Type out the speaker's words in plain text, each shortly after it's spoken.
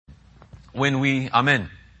Amen.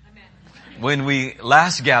 When we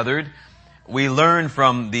last gathered, we learned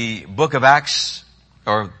from the book of Acts,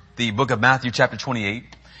 or the book of Matthew chapter 28,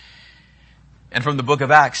 and from the book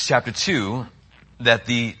of Acts chapter 2, that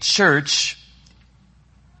the church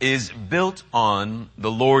is built on the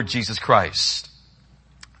Lord Jesus Christ.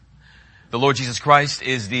 The Lord Jesus Christ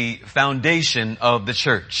is the foundation of the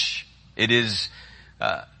church. It is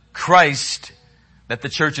Christ that the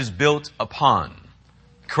church is built upon.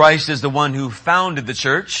 Christ is the one who founded the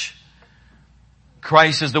church.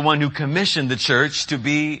 Christ is the one who commissioned the church to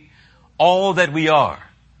be all that we are.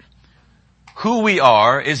 Who we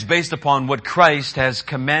are is based upon what Christ has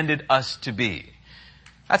commanded us to be.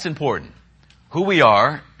 That's important. Who we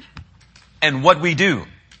are and what we do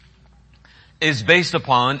is based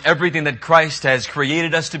upon everything that Christ has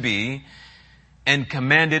created us to be and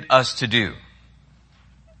commanded us to do.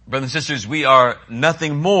 Brothers and sisters, we are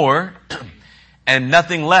nothing more and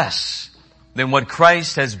nothing less than what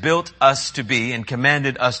Christ has built us to be and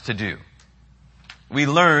commanded us to do. We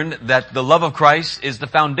learned that the love of Christ is the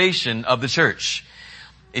foundation of the church.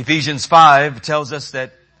 Ephesians 5 tells us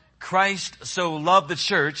that Christ so loved the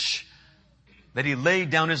church that he laid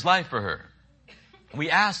down his life for her. We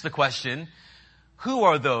ask the question, who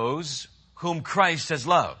are those whom Christ has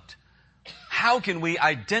loved? How can we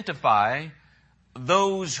identify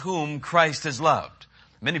those whom Christ has loved?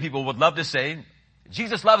 Many people would love to say,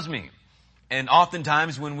 Jesus loves me. And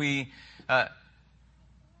oftentimes when we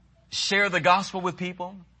share the gospel with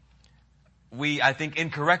people, we, I think,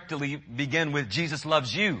 incorrectly begin with Jesus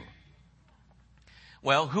loves you.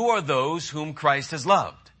 Well, who are those whom Christ has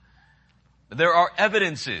loved? There are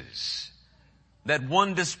evidences that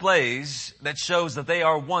one displays that shows that they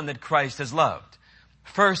are one that Christ has loved.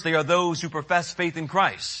 First, they are those who profess faith in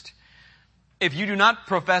Christ. If you do not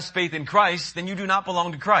profess faith in Christ, then you do not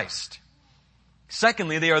belong to Christ.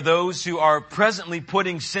 Secondly, they are those who are presently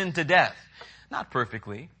putting sin to death. Not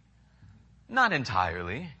perfectly, not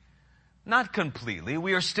entirely, not completely.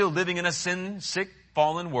 We are still living in a sin-sick,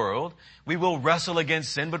 fallen world. We will wrestle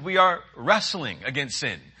against sin, but we are wrestling against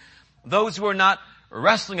sin. Those who are not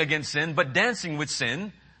wrestling against sin, but dancing with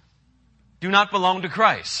sin, do not belong to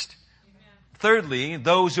Christ. Amen. Thirdly,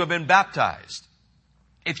 those who have been baptized.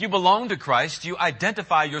 If you belong to Christ, you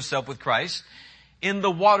identify yourself with Christ in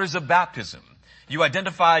the waters of baptism. You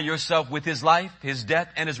identify yourself with his life, his death,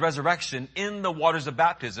 and his resurrection in the waters of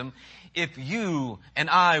baptism. If you and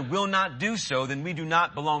I will not do so, then we do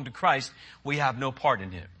not belong to Christ. We have no part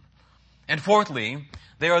in him. And fourthly,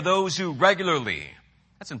 there are those who regularly,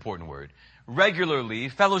 that's an important word, regularly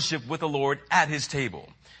fellowship with the Lord at his table.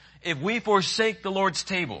 If we forsake the Lord's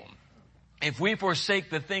table, if we forsake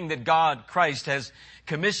the thing that God, Christ, has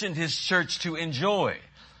commissioned his church to enjoy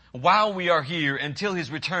while we are here until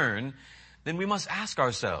his return, then we must ask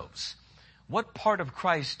ourselves, what part of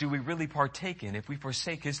Christ do we really partake in if we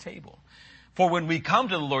forsake his table? For when we come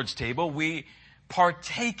to the Lord's table, we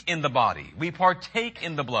partake in the body. We partake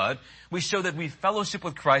in the blood. We show that we fellowship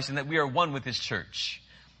with Christ and that we are one with his church.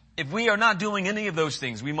 If we are not doing any of those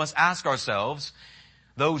things, we must ask ourselves,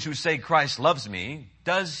 those who say Christ loves me,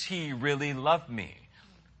 does he really love me?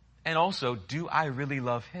 And also, do I really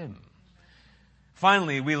love him?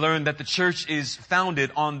 Finally, we learn that the church is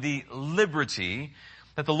founded on the liberty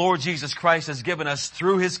that the Lord Jesus Christ has given us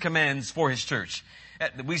through his commands for his church.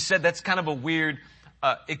 We said that's kind of a weird,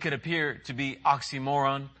 it could appear to be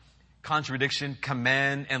oxymoron, contradiction,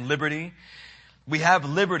 command and liberty. We have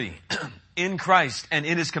liberty in Christ and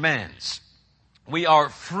in his commands. We are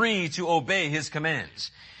free to obey his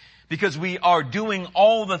commands because we are doing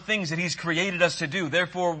all the things that he's created us to do.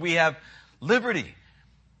 Therefore, we have liberty.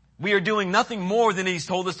 We are doing nothing more than he's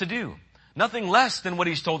told us to do, nothing less than what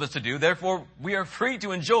he's told us to do. Therefore, we are free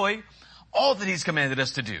to enjoy all that he's commanded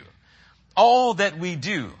us to do. All that we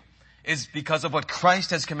do is because of what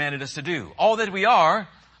Christ has commanded us to do. All that we are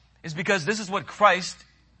is because this is what Christ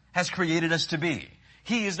has created us to be.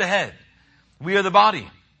 He is the head. We are the body.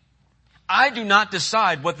 I do not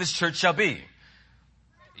decide what this church shall be.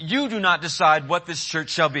 You do not decide what this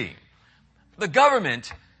church shall be. The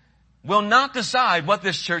government will not decide what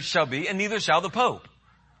this church shall be, and neither shall the Pope.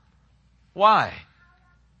 Why?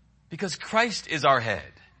 Because Christ is our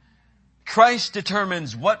head. Christ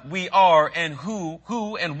determines what we are and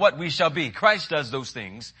who and what we shall be. Christ does those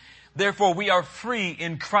things. Therefore, we are free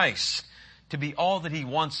in Christ to be all that he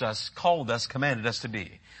wants us, called us, commanded us to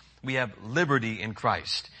be. We have liberty in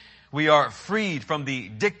Christ. We are freed from the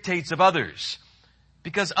dictates of others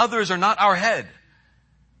because others are not our head.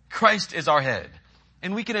 Christ is our head.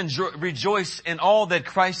 And we can rejoice in all that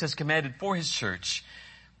Christ has commanded for his church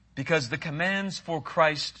Because the commands for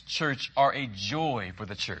Christ's church are a joy for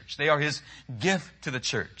the church. They are His gift to the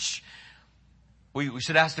church. We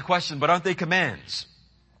should ask the question, but aren't they commands?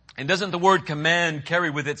 And doesn't the word command carry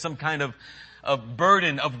with it some kind of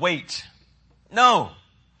burden, of weight? No.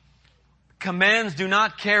 Commands do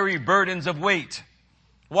not carry burdens of weight.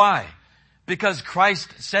 Why? Because Christ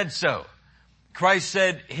said so. Christ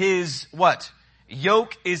said His what?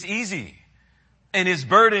 Yoke is easy and His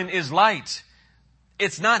burden is light.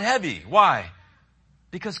 It's not heavy. Why?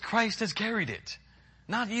 Because Christ has carried it.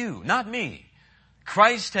 Not you, not me.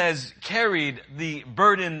 Christ has carried the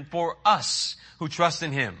burden for us who trust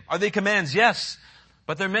in Him. Are they commands? Yes.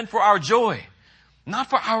 But they're meant for our joy, not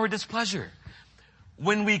for our displeasure.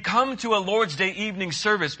 When we come to a Lord's Day evening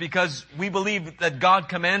service because we believe that God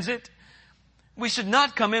commands it, we should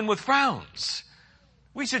not come in with frowns.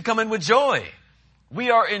 We should come in with joy. We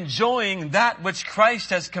are enjoying that which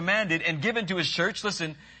Christ has commanded and given to His church,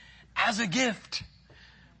 listen, as a gift.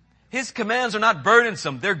 His commands are not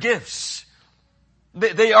burdensome, they're gifts.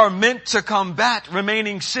 They are meant to combat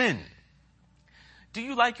remaining sin. Do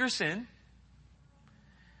you like your sin?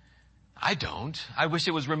 I don't. I wish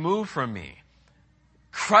it was removed from me.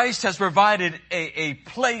 Christ has provided a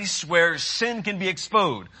place where sin can be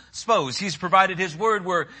exposed. He's provided His word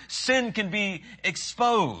where sin can be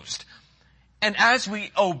exposed. And as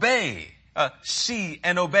we obey, see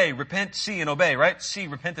and obey, repent, see and obey, right? See,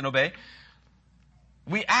 repent and obey.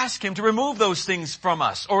 We ask Him to remove those things from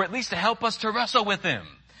us, or at least to help us to wrestle with Him.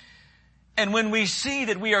 And when we see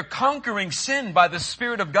that we are conquering sin by the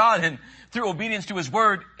Spirit of God and through obedience to His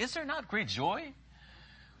word, is there not great joy?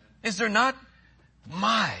 Is there not,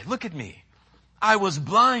 look at me. I was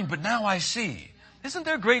blind, but now I see. Isn't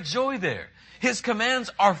there great joy there? His commands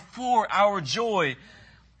are for our joy,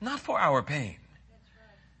 not for our pain.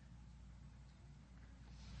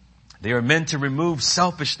 They are meant to remove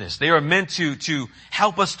selfishness. They are meant to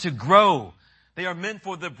help us to grow. They are meant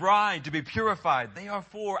for the bride to be purified. They are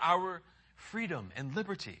for our freedom and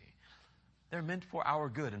liberty. They're meant for our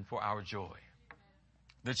good and for our joy.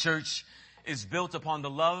 The church is built upon the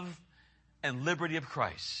love and liberty of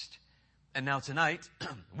Christ. And now tonight,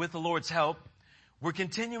 with the Lord's help, we're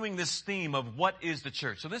continuing this theme of what is the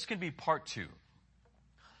church. So this can be part 2.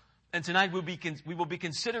 And tonight we will be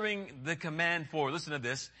considering the command for, listen to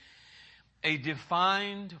this, a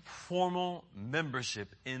defined formal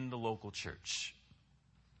membership in the local church.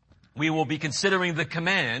 We will be considering the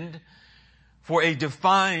command for a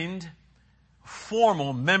defined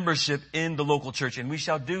formal membership in the local church. And we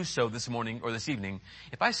shall do so this morning or this evening.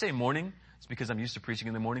 If I say morning, it's because I'm used to preaching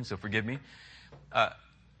in the morning, so forgive me.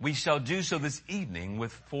 We shall do so this evening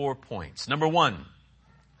with 4 points. Number 1,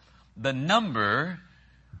 the number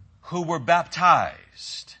who were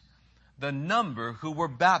baptized. The number who were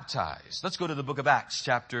baptized. Let's go to the book of Acts,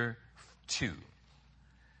 chapter 2.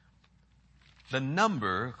 The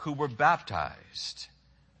number who were baptized.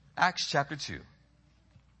 Acts chapter 2.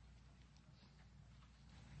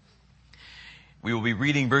 We will be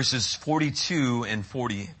reading verses 42 and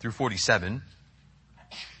 40 through 47.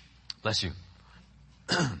 Bless you.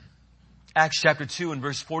 Acts chapter 2 and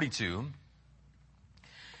verse 42.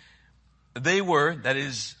 They were, that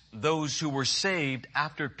is, those who were saved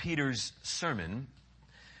after Peter's sermon,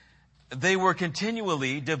 they were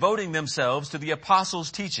continually devoting themselves to the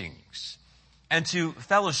apostles' teachings and to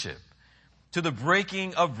fellowship, to the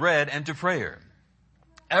breaking of bread and to prayer.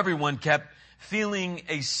 Everyone kept feeling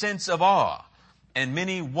a sense of awe, and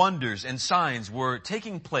many wonders and signs were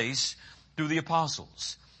taking place through the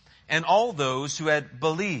apostles. And all those who had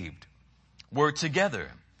believed were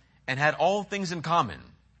together and had all things in common.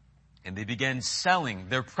 And they began selling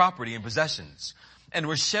their property and possessions and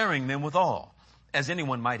were sharing them with all, as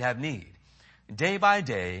anyone might have need. Day by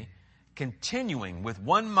day, continuing with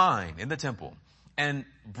one mind in the temple and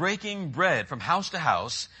breaking bread from house to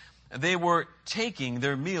house, they were taking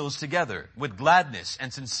their meals together with gladness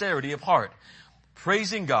and sincerity of heart,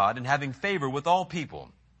 praising God and having favor with all people.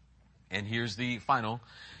 And here's the final.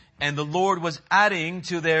 And the Lord was adding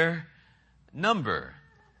to their number,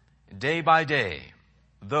 day by day,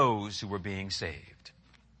 those who were being saved.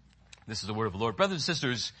 This is the word of the Lord. Brothers and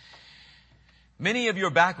sisters, many of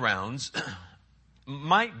your backgrounds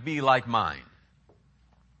might be like mine.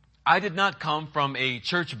 I did not come from a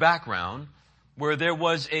church background where there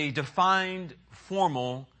was a defined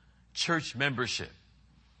formal church membership.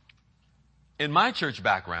 In my church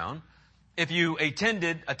background, if you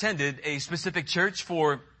attended a specific church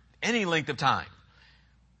for any length of time,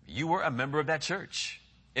 you were a member of that church.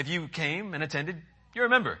 If you came and attended, you're a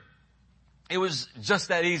member. It was just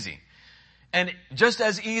that easy. And just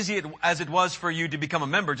as easy as it was for you to become a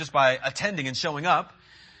member just by attending and showing up,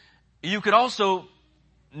 You could also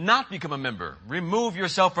not become a member. Remove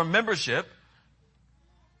yourself from membership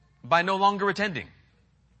by no longer attending.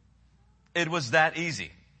 It was that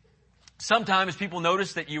easy. Sometimes people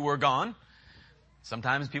noticed that you were gone.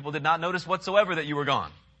 Sometimes people did not notice whatsoever that you were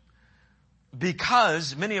gone.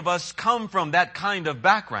 Because many of us come from that kind of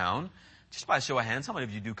background. Just by a show of hands, how many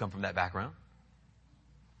of you do come from that background?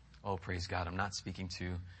 Oh, praise God, I'm not speaking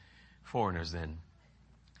to foreigners then.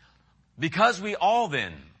 Because we all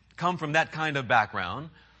then come from that kind of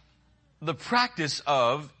background, the practice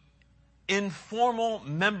of informal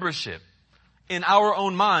membership in our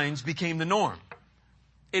own minds became the norm.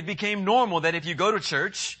 It became normal that if you go to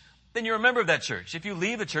church, then you're a member of that church. If you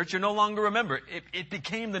leave the church, you're no longer a member. It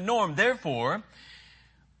became the norm. Therefore,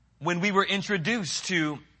 when we were introduced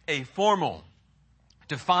to a formal,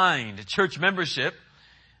 defined church membership,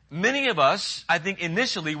 many of us, I think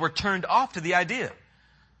initially, were turned off to the idea.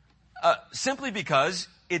 Simply because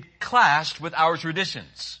it clashed with our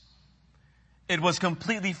traditions. It was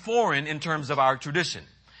completely foreign in terms of our tradition.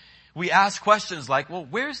 We ask questions like, well,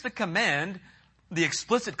 where's the command, the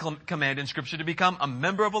explicit command in Scripture to become a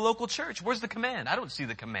member of a local church? Where's the command? I don't see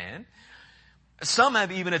the command. Some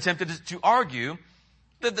have even attempted to argue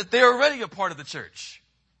that they're already a part of the church.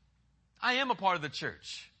 I am a part of the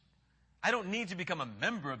church. I don't need to become a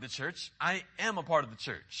member of the church. I am a part of the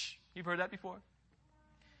church. You've heard that before?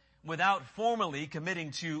 Without formally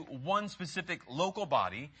committing to one specific local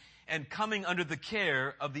body and coming under the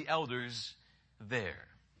care of the elders there.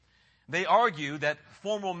 They argue that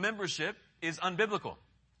formal membership is unbiblical,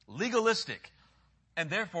 legalistic, and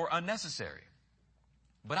therefore unnecessary.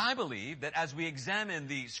 But I believe that as we examine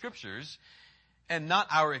the Scriptures and not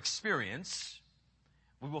our experience,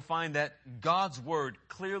 we will find that God's Word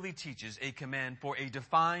clearly teaches a command for a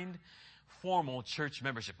defined, formal church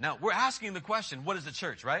membership. Now, we're asking the question, what is the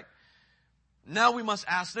church, right? Now we must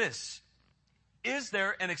ask this. Is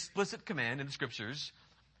there an explicit command in the Scriptures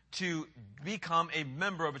to become a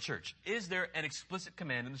member of a church? Is there an explicit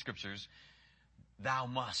command in the Scriptures, thou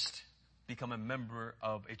must become a member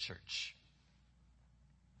of a church?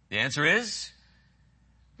 The answer is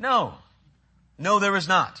no. No, there is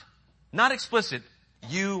not. Not explicit.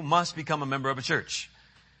 You must become a member of a church.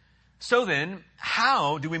 So then,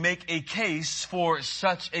 how do we make a case for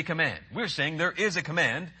such a command? We're saying there is a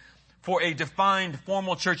command for a defined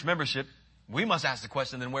formal church membership. We must ask the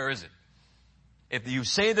question, then where is it? If you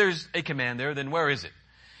say there's a command there, then where is it?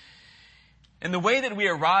 And the way that we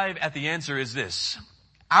arrive at the answer is this.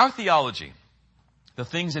 Our theology, the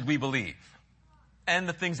things that we believe, and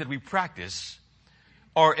the things that we practice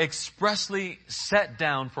are expressly set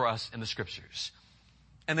down for us in the Scriptures.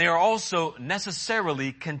 And they are also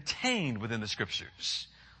necessarily contained within the Scriptures.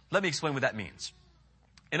 Let me explain what that means.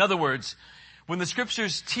 In other words, when the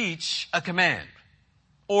Scriptures teach a command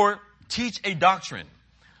or teach a doctrine,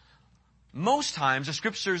 most times the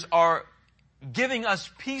Scriptures are giving us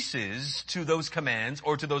pieces to those commands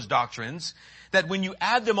or to those doctrines that when you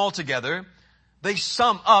add them all together, they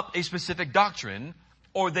sum up a specific doctrine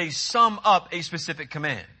or they sum up a specific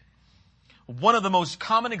command. One of the most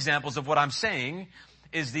common examples of what I'm saying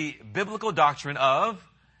is the biblical doctrine of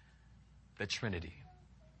the Trinity.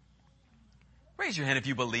 Raise your hand if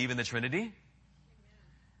you believe in the Trinity.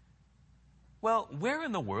 Well, where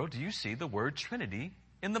in the world do you see the word Trinity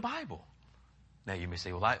in the Bible? Now you may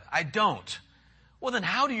say, well, I don't. Well, then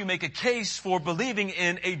how do you make a case for believing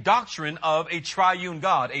in a doctrine of a triune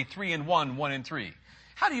God, a 3-in-1, 1-in-3?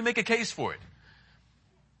 How do you make a case for it?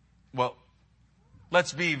 Well,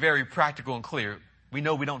 let's be very practical and clear. We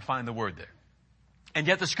know we don't find the word there. And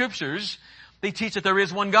yet the Scriptures, they teach that there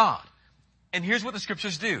is one God. And here's what the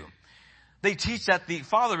Scriptures do. They teach that the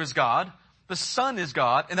Father is God, the Son is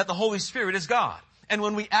God, and that the Holy Spirit is God. And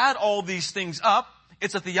when we add all these things up,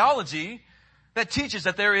 it's a theology that teaches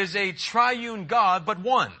that there is a triune God, but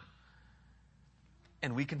one.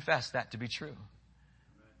 And we confess that to be true.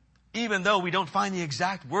 Even though we don't find the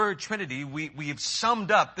exact word Trinity, we have summed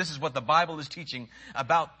up, this is what the Bible is teaching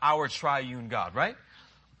about our triune God, right?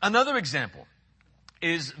 Another example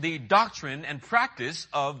is the doctrine and practice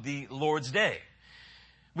of the Lord's Day.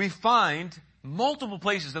 We find multiple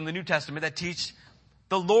places in the New Testament that teach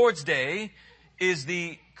the Lord's Day is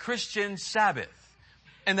the Christian Sabbath,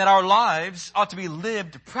 and that our lives ought to be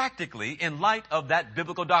lived practically in light of that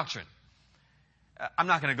biblical doctrine. I'm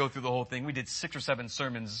not going to go through the whole thing. We did 6 or 7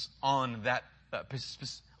 sermons on that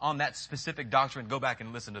specific doctrine. Go back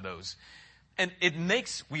and listen to those. And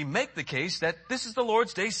we make the case that this is the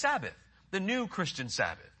Lord's Day Sabbath, the new Christian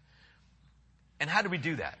Sabbath. And how do we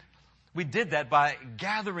do that? We did that by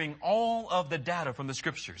gathering all of the data from the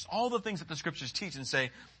Scriptures, all the things that the Scriptures teach, and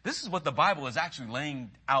say, this is what the Bible is actually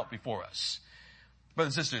laying out before us.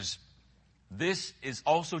 Brothers and sisters, this is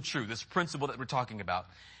also true. This principle that we're talking about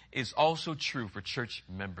is also true for church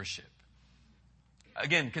membership.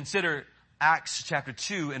 Again, consider Acts chapter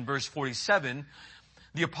 2 and verse 47.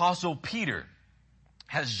 The Apostle Peter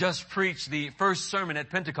has just preached the first sermon at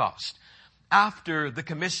Pentecost after the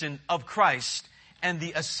commission of Christ and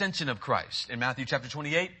the ascension of Christ. In Matthew chapter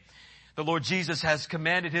 28, the Lord Jesus has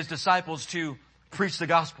commanded his disciples to preach the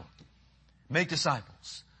gospel, make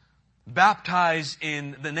disciples, baptize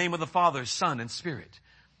in the name of the Father, Son, and Spirit,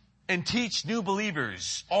 and teach new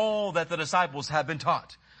believers all that the disciples have been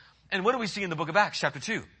taught. And what do we see in the book of Acts chapter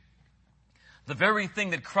 2? The very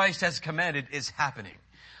thing that Christ has commanded is happening.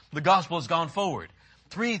 The gospel has gone forward.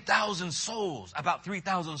 3,000 souls, about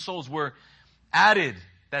 3,000 souls were added.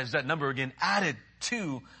 That is that number again, added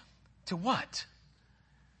to what?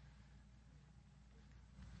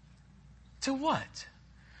 To what?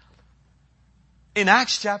 In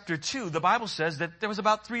Acts chapter 2, the Bible says that there was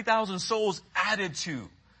about 3,000 souls added to.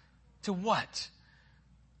 To what?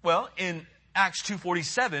 Well, in Acts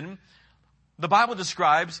 2:47, the Bible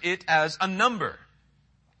describes it as a number.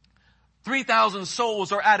 3,000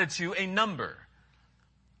 souls are added to a number.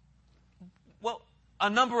 Well, a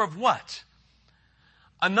number of what?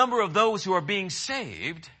 A number of those who are being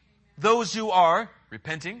saved, those who are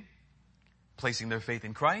repenting, placing their faith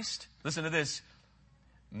in Christ. Listen to this.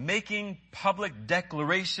 Making public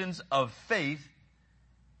declarations of faith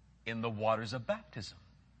in the waters of baptism.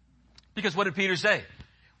 Because what did Peter say?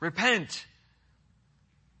 Repent.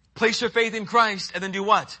 Place your faith in Christ and then do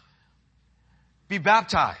what? Be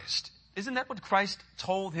baptized. Isn't that what Christ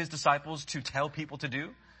told his disciples to tell people to do?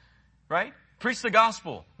 Right? Preach the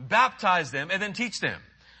gospel, baptize them, and then teach them.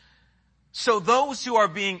 So those who are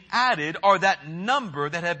being added are that number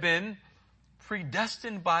that have been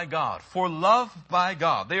predestined by God, foreloved by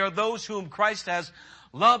God. They are those whom Christ has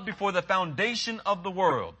loved before the foundation of the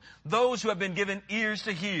world. Those who have been given ears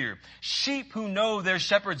to hear. Sheep who know their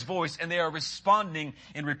shepherd's voice and they are responding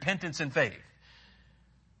in repentance and faith.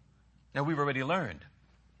 Now we've already learned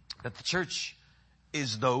that the church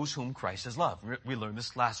is those whom Christ has loved. We learned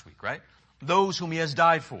this last week, right? Those whom he has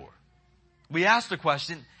died for. We asked the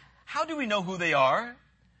question, how do we know who they are?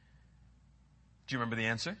 Do you remember the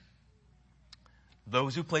answer?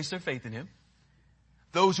 Those who place their faith in him.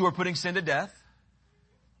 Those who are putting sin to death.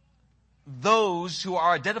 Those who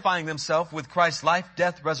are identifying themselves with Christ's life,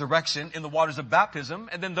 death, resurrection in the waters of baptism.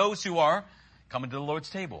 And then those who are coming to the Lord's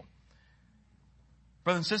table.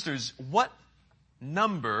 Brothers and sisters, what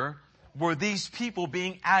number were these people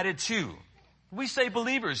being added to? We say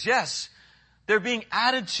believers. Yes, they're being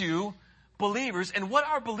added to believers. And what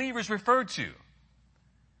are believers referred to?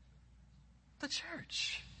 The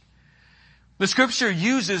church. The scripture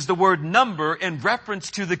uses the word number in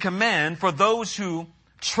reference to the command for those who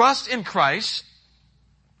trust in Christ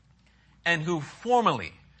and who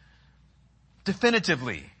formally,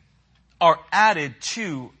 definitively are added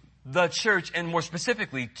to the church, and more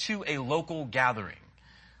specifically to a local gathering.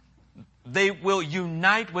 They will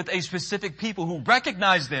unite with a specific people who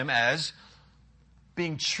recognize them as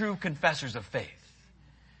being true confessors of faith.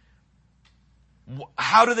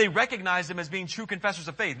 How do they recognize them as being true confessors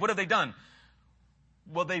of faith? What have they done?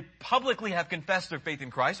 Well, they publicly have confessed their faith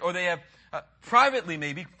in Christ, or they have privately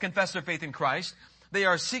maybe confessed their faith in Christ. They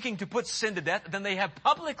are seeking to put sin to death. Then they have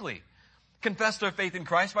publicly confessed their faith in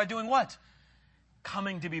Christ by doing what?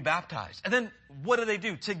 Coming to be baptized. And then what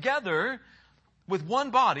do? Together with one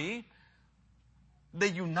body, they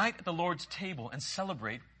unite at the Lord's table and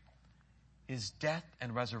celebrate his death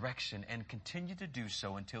and resurrection and continue to do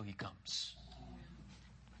so until he comes.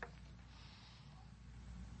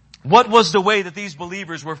 What was the way that these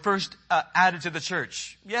believers were first added to the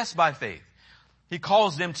church? Yes, by faith. He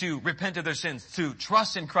calls them to repent of their sins, to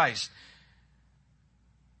trust in Christ.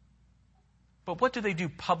 But what do they do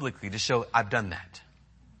publicly to show, I've done that?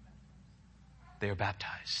 They are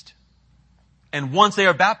baptized. And once they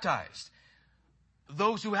are baptized,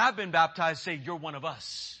 those who have been baptized say, you're one of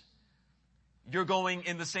us. You're going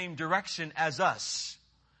in the same direction as us.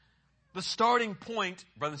 The starting point,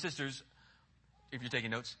 brothers and sisters, if you're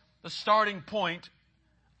taking notes, the starting point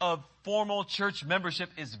of formal church membership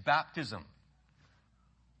is baptism.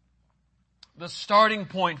 The starting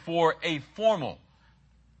point for a formal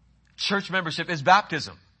church membership is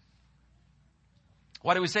baptism.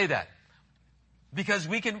 Why do we say that? Because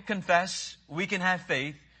we can confess, we can have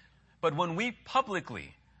faith, but when we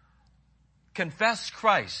publicly confess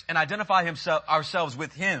Christ and identify ourselves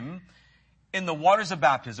with him in the waters of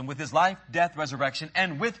baptism with his life, death, resurrection,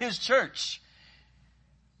 and with his church,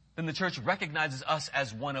 then the church recognizes us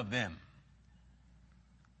as one of them.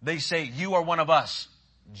 They say, you are one of us.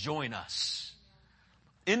 Join us.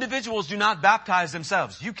 Individuals do not baptize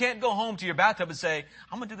themselves. You can't go home to your bathtub and say,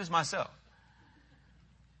 I'm going to do this myself.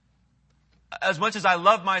 As much as I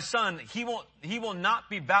love my son, he will not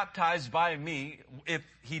be baptized by me if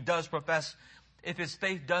he does profess, if his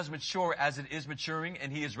faith does mature as it is maturing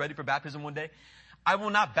and he is ready for baptism one day. I will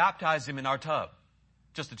not baptize him in our tub,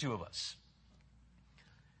 just the two of us.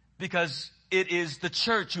 Because it is the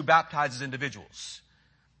church who baptizes individuals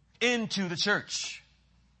into the church.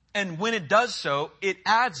 And when it does so, it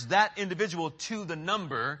adds that individual to the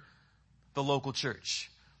number, the local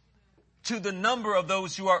church, to the number of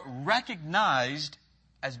those who are recognized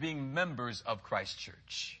as being members of Christ's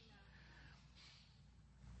church.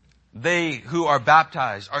 They who are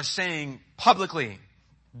baptized are saying publicly,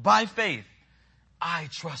 by faith, I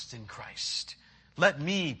trust in Christ. Let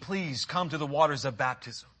me please come to the waters of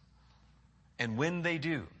baptism. And when they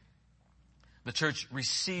do, the church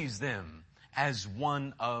receives them as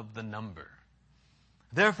one of the number.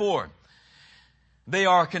 Therefore, they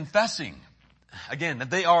are confessing, again,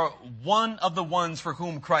 that they are one of the ones for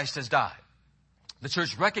whom Christ has died. The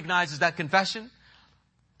church recognizes that confession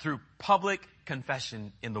through public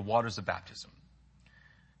confession in the waters of baptism.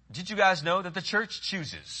 Did you guys know that the church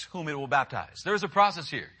chooses whom it will baptize? There is a process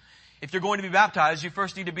here. If you're going to be baptized, you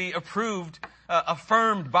first need to be approved,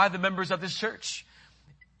 affirmed by the members of this church.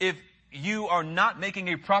 If you are not making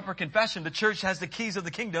a proper confession, the church has the keys of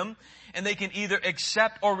the kingdom, and they can either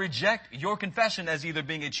accept or reject your confession as either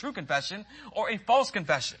being a true confession or a false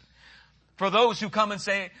confession. For those who come and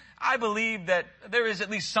say, I believe that there is at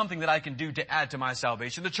least something that I can do to add to my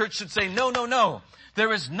salvation, the church should say, no, no, no.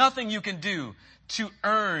 There is nothing you can do to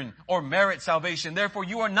earn or merit salvation. Therefore,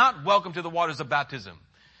 you are not welcome to the waters of baptism.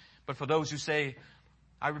 But for those who say,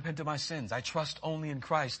 I repent of my sins, I trust only in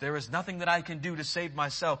Christ, there is nothing that I can do to save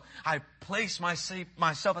myself, I place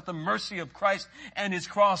myself at the mercy of Christ and his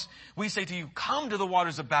cross, we say to you, come to the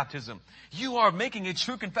waters of baptism. You are making a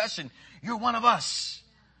true confession. You're one of us.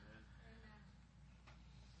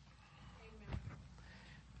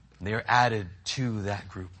 They are added to that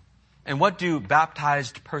group. And what do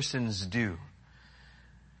baptized persons do?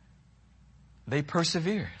 They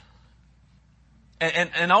persevere.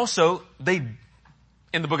 And also,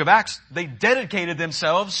 in the book of Acts, they dedicated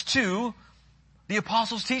themselves to the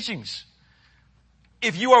apostles' teachings.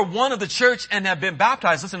 If you are one of the church and have been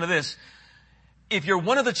baptized, listen to this. If you're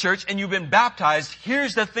one of the church and you've been baptized,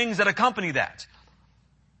 here's the things that accompany that.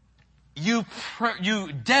 You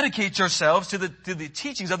dedicate yourselves to the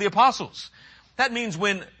teachings of the apostles. That means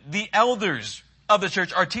when the elders of the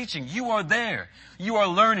church are teaching, you are there. You are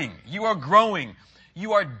learning. You are growing.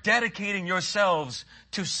 You are dedicating yourselves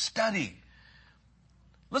to study.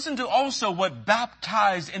 Listen to also what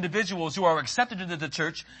baptized individuals who are accepted into the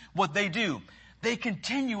church, what they do. They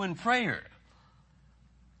continue in prayer.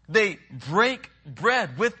 They break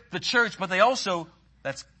bread with the church, but they also,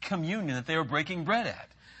 that's communion that they are breaking bread at.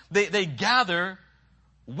 They gather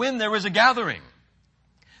when there is a gathering.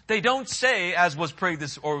 They don't say, as was prayed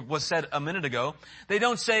this or was said a minute ago, they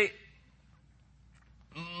don't say,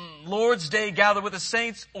 Lord's Day, gather with the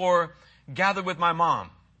saints, or gather with my mom.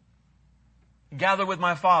 Gather with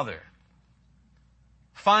my father.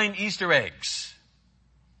 Find Easter eggs.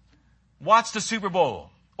 Watch the Super Bowl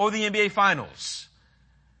or the NBA Finals.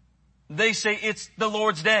 They say it's the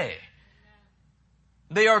Lord's Day.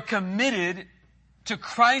 They are committed to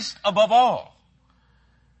Christ above all.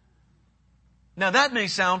 Now that may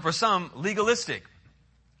sound for some legalistic.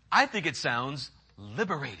 I think it sounds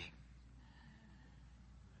liberating.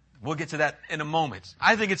 We'll get to that in a moment.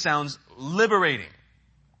 I think it sounds liberating.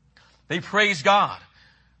 They praise God.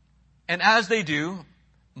 And as they do,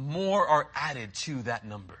 more are added to that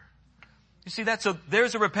number. You see that? So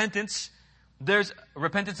there's a repentance. There's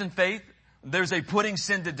repentance and faith. There's a putting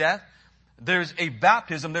sin to death. There's a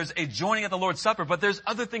baptism. There's a joining at the Lord's Supper. But there's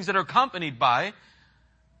other things that are accompanied by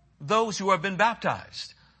those who have been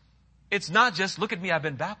baptized. It's not just, look at me, I've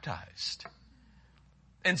been baptized.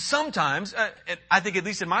 And sometimes, I think at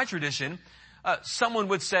least in my tradition, someone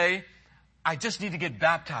would say, I just need to get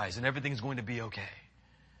baptized and everything's going to be okay.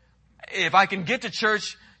 If I can get to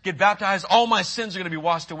church, get baptized, all my sins are going to be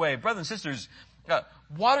washed away. Brothers and sisters,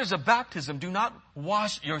 waters of baptism do not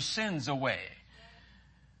wash your sins away.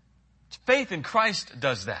 Faith in Christ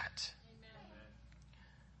does that.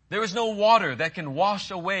 There is no water that can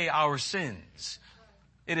wash away our sins.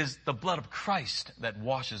 It is the blood of Christ that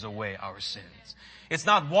washes away our sins. It's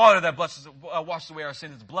not water that washes away our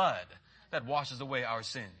sins. It's blood that washes away our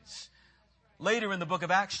sins. Later in the book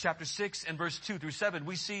of Acts, chapter 6 and verse 2 through 7,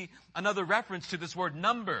 we see another reference to this word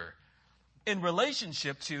number in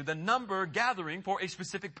relationship to the number gathering for a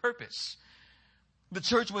specific purpose. The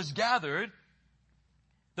church was gathered.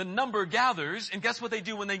 The number gathers, and guess what they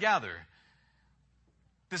do when they gather?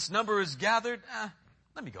 This number is gathered.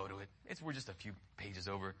 Let me go to it. We're just a few pages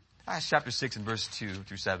over. Acts chapter 6 and verse 2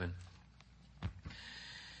 through 7.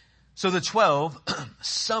 So the 12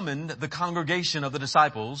 summoned the congregation of the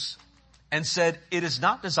disciples and said, "It is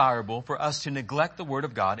not desirable for us to neglect the word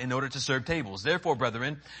of God in order to serve tables. Therefore,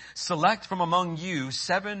 brethren, select from among you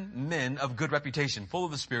 7 men of good reputation, full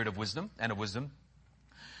of the spirit of wisdom and of wisdom,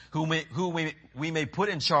 who we may put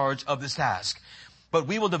in charge of this task. But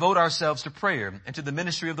we will devote ourselves to prayer and to the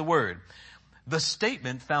ministry of the word." The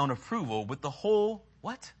statement found approval with the whole,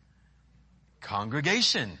 what?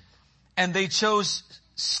 Congregation. And they chose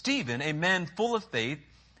Stephen, a man full of faith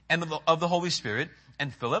and of the Holy Spirit,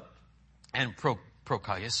 and Philip, and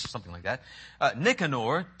Prochorus, something like that,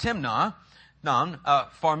 Nicanor, Timna,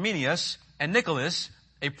 Pharmenius, and Nicholas,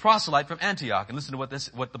 a proselyte from Antioch. And listen to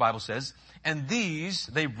what the Bible says. And these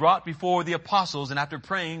they brought before the apostles, and after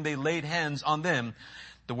praying, they laid hands on them.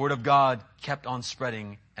 The word of God kept on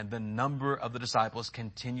spreading, and the number of the disciples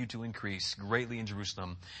continued to increase greatly in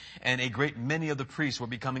Jerusalem. And a great many of the priests were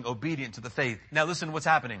becoming obedient to the faith. Now listen to what's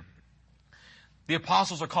happening. The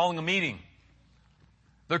apostles are calling a meeting.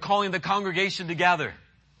 They're calling the congregation together.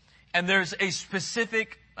 And there's a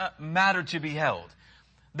specific matter to be held.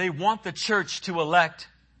 They want the church to elect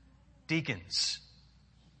deacons.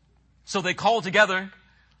 So they call together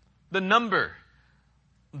the number,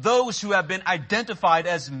 those who have been identified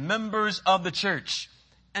as members of the church.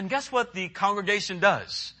 And guess what the congregation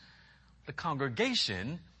does? The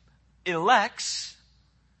congregation elects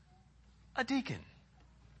a deacon.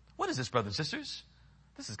 What is this, brothers and sisters?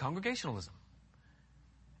 This is congregationalism.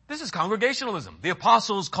 This is congregationalism. The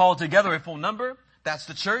apostles called together a full number. That's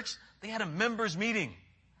the church. They had a members meeting.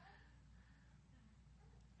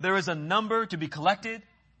 There is a number to be collected.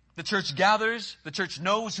 The church gathers. The church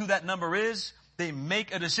knows who that number is. They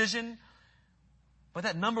make a decision. But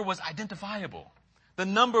that number was identifiable. The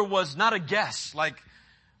number was not a guess. Like,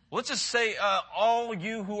 let's just say all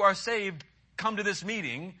you who are saved come to this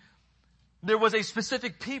meeting. There was a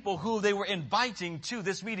specific people who they were inviting to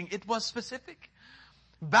this meeting. It was specific.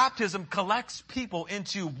 Baptism collects people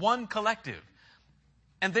into one collective.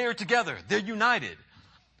 And they are together. They're united.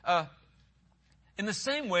 In the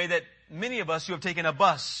same way that many of us who have taken a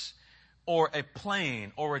bus or a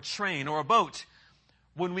plane or a train or a boat,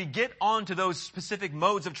 when we get onto those specific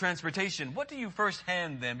modes of transportation, what do you first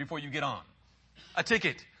hand them before you get on? A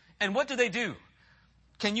ticket. And what do?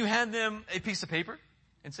 Can you hand them a piece of paper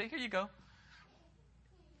and say, "Here you go"?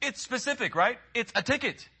 It's specific, right? It's a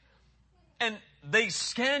ticket. And they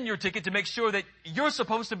scan your ticket to make sure that you're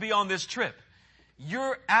supposed to be on this trip.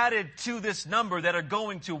 You're added to this number that are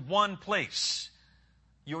going to one place.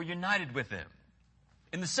 You're united with them.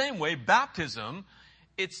 In the same way, baptism,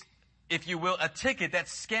 it's, if you will, a ticket that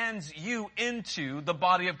scans you into the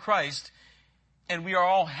body of Christ, and we are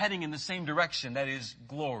all heading in the same direction, that is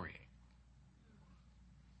glory.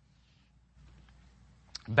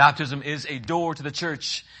 Baptism is a door to the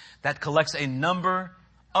church that collects a number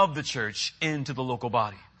of the church into the local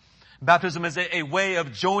body. Baptism is a way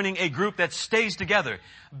of joining a group that stays together.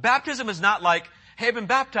 Baptism is not like, "Hey, I've been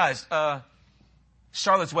baptized."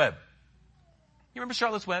 Charlotte's Web. You remember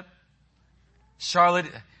Charlotte's Web? Charlotte,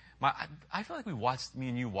 I feel like me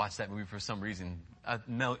and you watched that movie for some reason a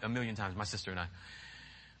million times, my sister and I.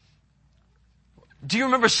 Do you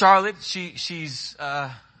remember Charlotte? She's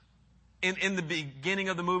in the beginning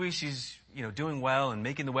of the movie, she's, doing well and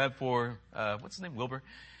making the web for, what's his name? Wilbur.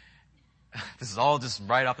 This is all just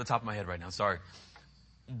right off the top of my head right now. Sorry.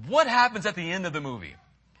 What happens at the end of the movie?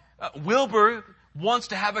 Wilbur wants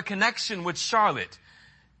to have a connection with Charlotte.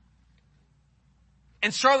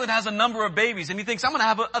 And Charlotte has a number of babies and he thinks, "I'm going to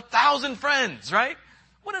have 1,000 friends," right?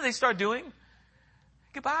 What do they start doing?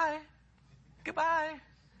 Goodbye. Goodbye.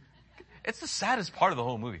 It's the saddest part of the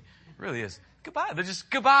whole movie. It really is. Goodbye. They're just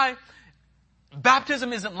goodbye.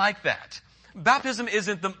 Baptism isn't like that. Baptism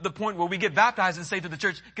isn't the point where we get baptized and say to the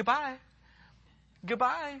church, "Goodbye.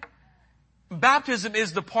 Goodbye." Baptism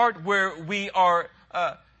is the part where we are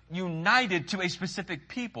united to a specific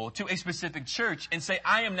people, to a specific church, and say,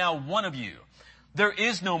 "I am now one of you. There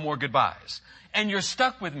is no more goodbyes. And you're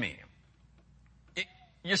stuck with me.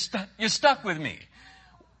 You're stuck with me."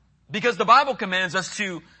 Because the Bible commands us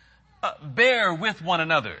to bear with one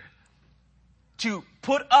another, to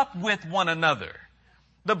put up with one another.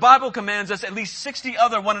 The Bible commands us at least 60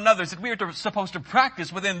 other one anothers that we are supposed to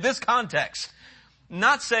practice within this context.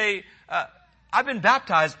 Not say, I've been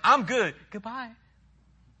baptized. I'm good. Goodbye.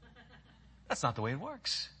 That's not the way it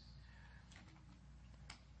works.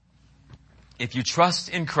 If you trust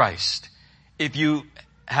in Christ, if you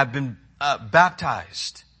have been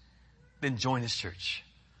baptized, then join His church,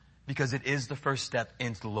 because it is the first step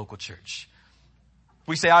into the local church.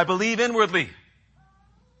 We say, I believe inwardly,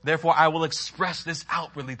 therefore I will express this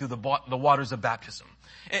outwardly through the waters of baptism.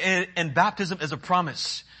 And baptism is a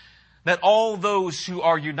promise that all those who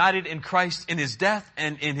are united in Christ in His death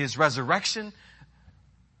and in His resurrection,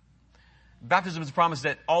 baptism is a promise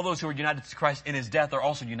that all those who are united to Christ in His death are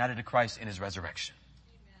also united to Christ in His resurrection.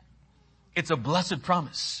 Amen. It's a blessed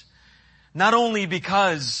promise. Not only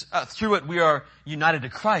because through it we are united to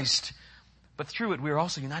Christ, but through it we are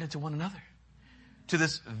also united to one another, to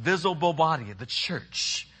this visible body, the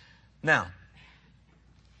church. Now,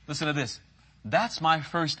 listen to this. That's my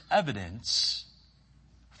first evidence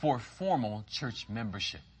for formal church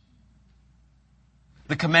membership.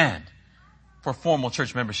 The command for formal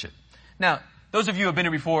church membership. Now, those of you who have been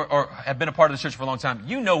here before or have been a part of the church for a long time,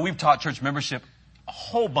 you know we've taught church membership a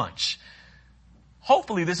whole bunch.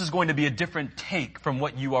 Hopefully this is going to be a different take from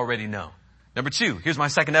what you already know. Number 2, here's my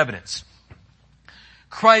second evidence.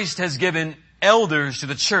 Christ has given elders to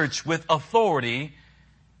the church with authority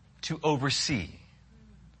to oversee.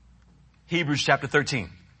 Hebrews chapter 13.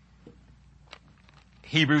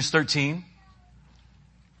 Hebrews 13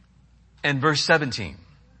 and verse 17.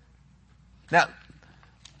 Now,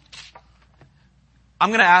 I'm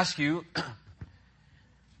going to ask you,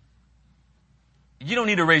 you don't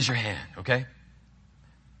need to raise your hand, okay?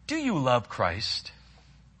 Do you love Christ?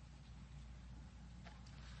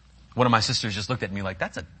 One of my sisters just looked at me like,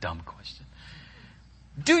 that's a dumb question.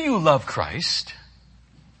 Do you love Christ?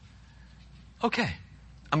 Okay,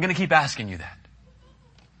 I'm going to keep asking you that.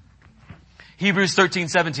 Hebrews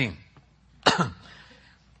 13:17.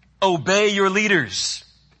 Obey your leaders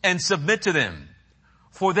and submit to them,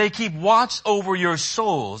 for they keep watch over your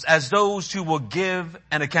souls as those who will give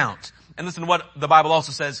an account. And listen to what the Bible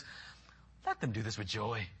also says. Let them do this with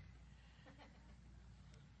joy.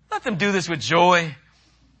 Let them do this with joy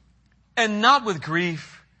and not with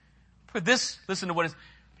grief. For this, listen to what is,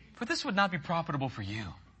 for this would not be profitable for you.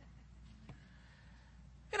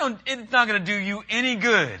 It's not going to do you any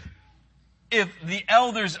good if the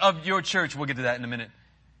elders of your church, we'll get to that in a minute,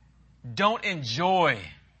 don't enjoy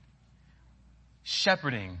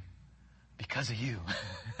shepherding because of you.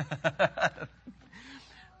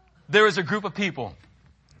 There is a group of people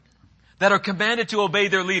that are commanded to obey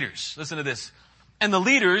their leaders. Listen to this. And the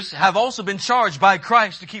leaders have also been charged by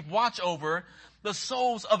Christ to keep watch over the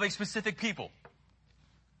souls of a specific people.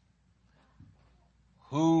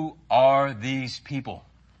 Who are these people?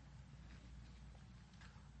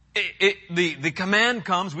 The command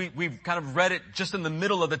comes, we've kind of read it just in the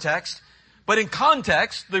middle of the text, but in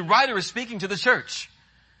context, the writer is speaking to the church.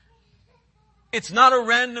 It's not a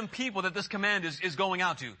random people that this command is going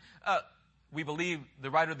out to. We believe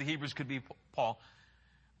the writer of the Hebrews could be Paul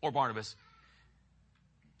or Barnabas.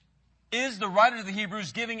 Is the writer of the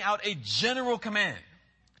Hebrews giving out a general command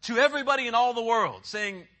to everybody in all the world,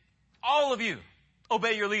 saying, all of you,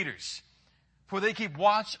 obey your leaders, for they keep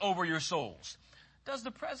watch over your souls? Does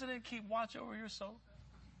the president keep watch over your soul?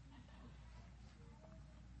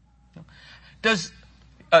 No. Does,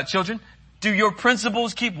 children, do your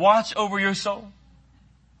principals keep watch over your soul?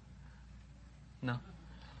 No.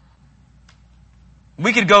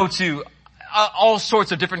 We could go to all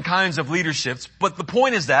sorts of different kinds of leaderships, but the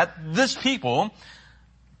point is that this people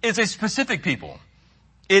is a specific people.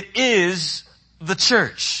 It is the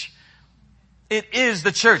church. It is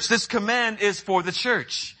the church. This command is for the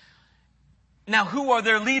church. Now, who are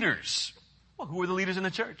their leaders? Well, who are the leaders in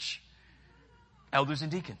the church? Elders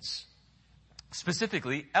and deacons.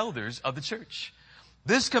 Specifically, elders of the church.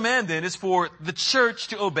 This command then is for the church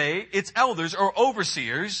to obey its elders or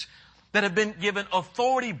overseers that have been given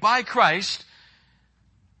authority by Christ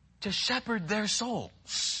to shepherd their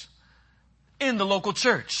souls in the local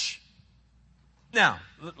church. Now,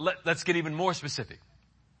 let's get even more specific.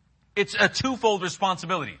 It's a twofold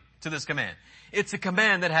responsibility to this command. It's a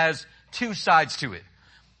command that has two sides to it.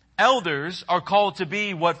 Elders are called to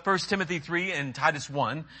be what 1 Timothy 3 and Titus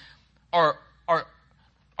 1 are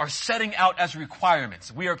setting out as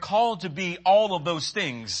requirements. We are called to be all of those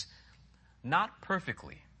things, not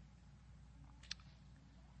perfectly,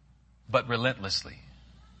 but relentlessly.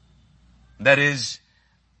 That is,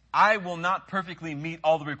 I will not perfectly meet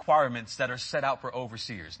all the requirements that are set out for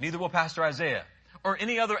overseers. Neither will Pastor Isaiah or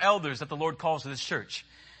any other elders that the Lord calls to this church.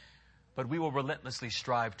 But we will relentlessly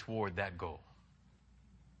strive toward that goal.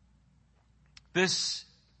 This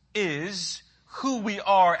is who we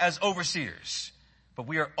are as overseers, but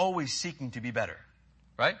we are always seeking to be better,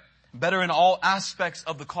 right? Better in all aspects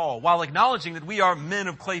of the call, while acknowledging that we are men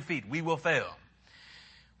of clay feet. We will fail.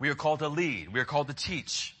 We are called to lead. We are called to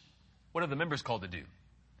teach. What are the members called to do?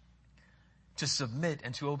 To submit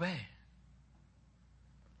and to obey.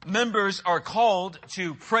 Members are called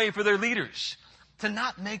to pray for their leaders, to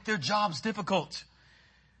not make their jobs difficult,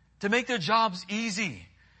 to make their jobs easy,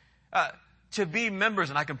 to be members.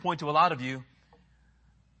 And I can point to a lot of you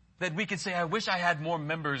that we can say, I wish I had more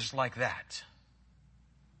members like that.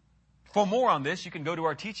 For more on this, you can go to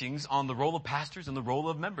our teachings on the role of pastors and the role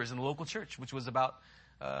of members in the local church, which was about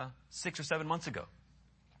 6 or 7 months ago.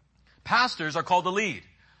 Pastors are called to lead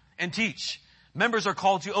and teach. Members are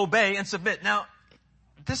called to obey and submit. Now,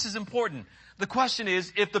 this is important. The question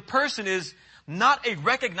is, if the person is not a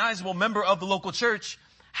recognizable member of the local church,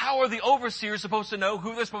 how are the overseers supposed to know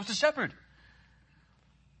who they're supposed to shepherd?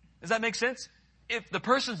 Does that make sense? If the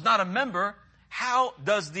person's not a member, how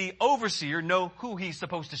does the overseer know who he's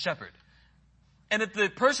supposed to shepherd? And if the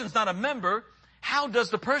person's not a member, how does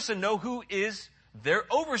the person know who is their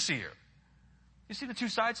overseer? You see the two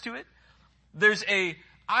sides to it? There's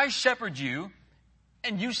I shepherd you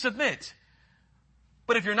and you submit.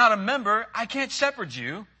 But if you're not a member, I can't shepherd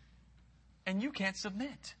you and you can't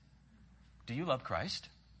submit. Do you love Christ?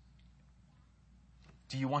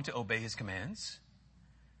 Do you want to obey his commands?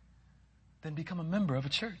 Then become a member of a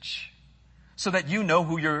church so that you know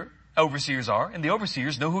who your overseers are and the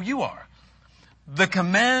overseers know who you are. The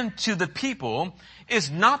command to the people is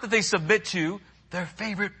not that they submit to their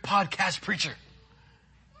favorite podcast preacher.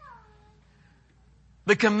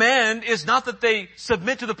 The command is not that they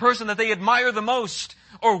submit to the person that they admire the most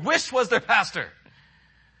or wish was their pastor.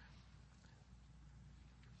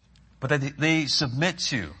 But that they submit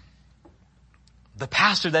to the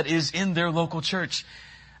pastor that is in their local church.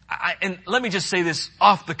 And let me just say this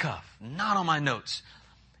off the cuff, not on my notes.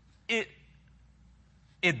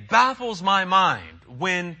 It baffles my mind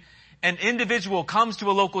when an individual comes to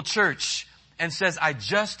a local church and says, I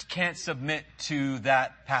just can't submit to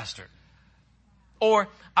that pastor. Or,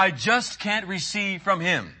 I just can't receive from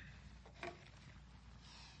him.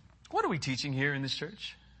 What are we teaching here in this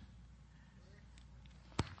church?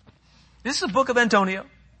 This is the book of Antonio.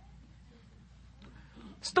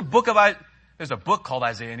 This is the book of There's a book called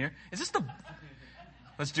Isaiah in here. Is this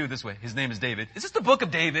let's do it this way. His name is David. Is this the book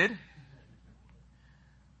of David?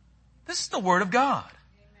 This is the Word of God.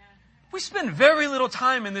 We spend very little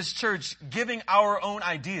time in this church giving our own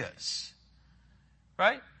ideas.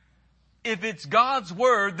 Right? If it's God's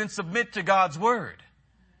Word, then submit to God's Word.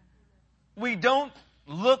 We don't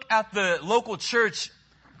look at the local church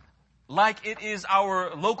like it is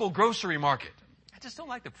our local grocery market. I just don't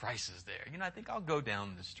like the prices there. I think I'll go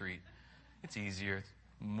down the street. It's easier,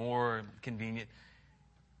 more convenient.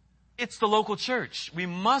 It's the local church. We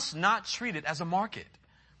must not treat it as a market.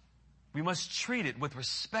 We must treat it with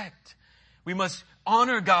respect. We must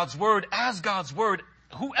honor God's Word as God's Word.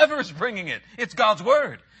 Whoever is bringing it, it's God's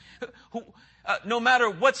Word. No matter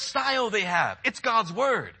what style they have, it's God's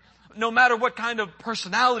Word. No matter what kind of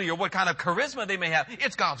personality or what kind of charisma they may have,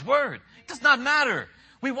 it's God's Word. It does not matter.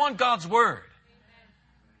 We want God's Word.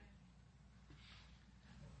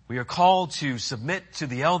 We are called to submit to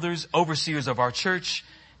the elders, overseers of our church,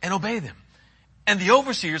 and obey them. And the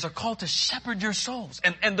overseers are called to shepherd your souls.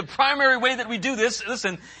 And the primary way that we do this,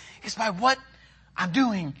 listen, is by what I'm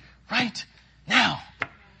doing right now.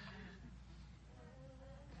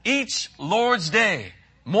 Each Lord's Day,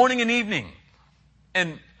 morning and evening,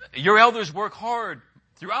 and your elders work hard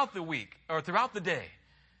throughout the week or throughout the day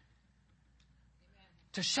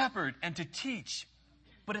to shepherd and to teach.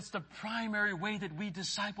 But it's the primary way that we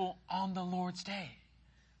disciple on the Lord's Day,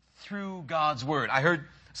 through God's Word. I heard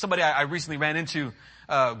somebody I recently ran into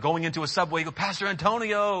going into a subway. He goes, Pastor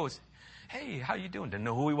Antonio. Hey, how you doing? Didn't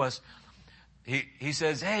know who he was. He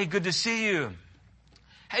says, hey, good to see you.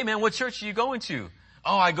 Hey, man, what church are you going to?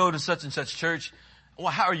 Oh, I go to such and such church. Well,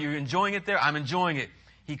 how are you enjoying it there? I'm enjoying it.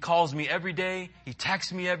 He calls me every day. He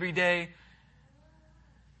texts me every day.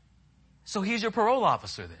 So he's your parole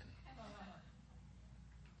officer then.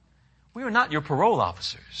 We are not your parole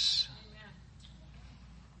officers.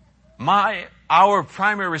 Our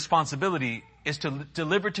primary responsibility is to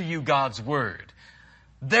deliver to you God's Word.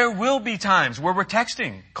 There will be times where we're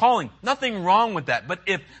texting, calling. Nothing wrong with that. But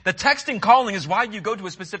if the texting, calling is why you go to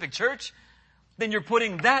a specific church, then you're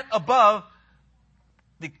putting that above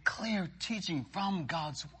the clear teaching from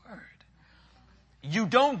God's Word. You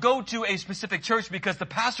don't go to a specific church because the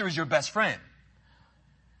pastor is your best friend.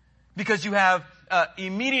 Because you have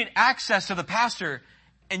immediate access to the pastor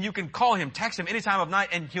and you can call him, text him any time of night,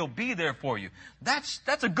 and he'll be there for you. That's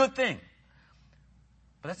a good thing.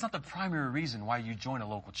 But that's not the primary reason why you join a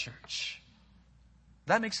local church.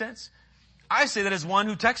 That makes sense? I say that as one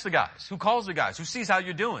who texts the guys, who calls the guys, who sees how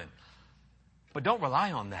you're doing. But don't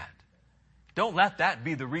rely on that. Don't let that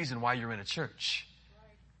be the reason why you're in a church.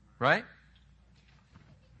 Right?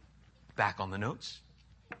 Back on the notes.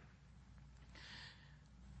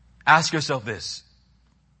 Ask yourself this.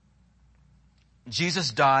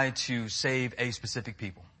 Jesus died to save a specific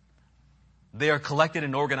people. They are collected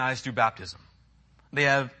and organized through baptism. They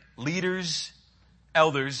have leaders,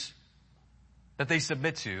 elders that they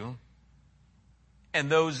submit to, and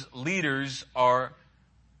those leaders are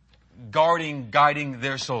guiding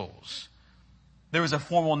their souls. There is a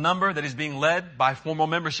formal number that is being led by formal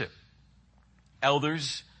membership.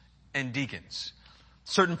 Elders and deacons.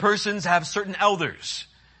 Certain persons have certain elders.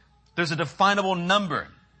 There's a definable number.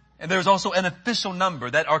 And there's also an official number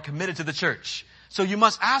that are committed to the church. So you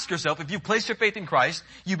must ask yourself, if you've placed your faith in Christ,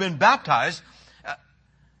 you've been baptized,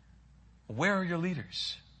 where are your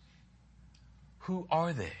leaders? Who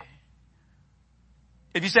are they?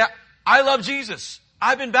 If you say, I love Jesus,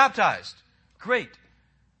 I've been baptized, great.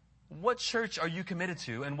 What church are you committed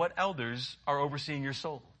to, and what elders are overseeing your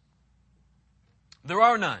soul? There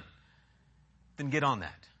are none. Then get on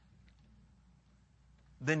that.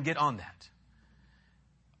 Then get on that.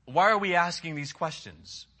 Why are we asking these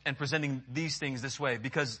questions and presenting these things this way?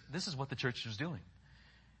 Because this is what the church was doing.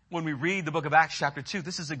 When we read the book of Acts chapter 2,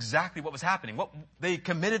 this is exactly what was happening. They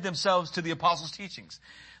committed themselves to the apostles' teachings.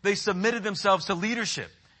 They submitted themselves to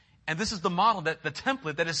leadership. And this is the model, the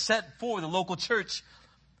template that is set for the local church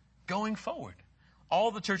going forward.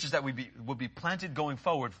 All the churches that will be planted going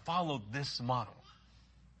forward follow this model.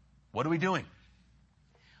 What are we doing?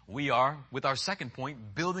 We are, with our second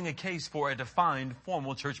point, building a case for a defined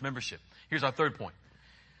formal church membership. Here's our third point.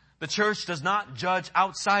 The church does not judge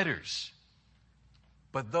outsiders,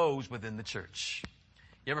 but those within the church.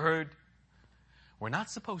 You ever heard, we're not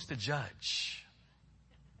supposed to judge?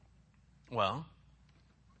 Well,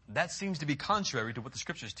 that seems to be contrary to what the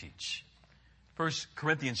scriptures teach. 1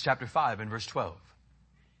 Corinthians chapter 5 and verse 12.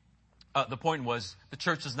 The point was, the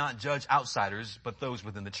church does not judge outsiders, but those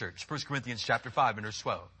within the church. 1 Corinthians chapter 5 and verse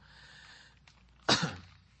 12.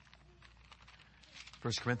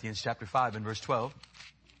 1 Corinthians chapter 5 and verse 12.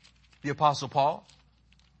 The Apostle Paul.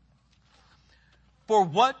 For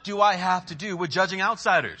what do I have to do with judging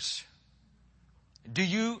outsiders? Do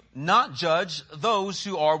you not judge those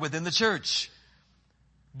who are within the church?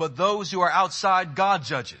 But those who are outside, God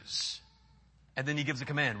judges. And then he gives a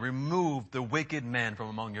command. Remove the wicked man from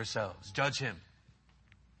among yourselves. Judge him.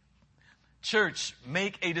 Church,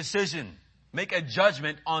 make a decision. Make a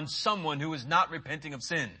judgment on someone who is not repenting of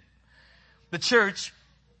sin. The church,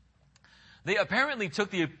 they apparently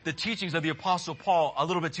took the teachings of the Apostle Paul a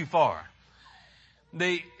little bit too far.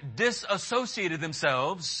 They disassociated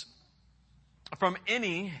themselves from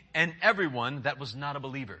any and everyone that was not a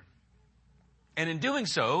believer. And in doing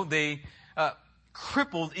so, they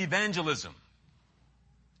crippled evangelism.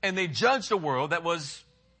 And they judged a world that was,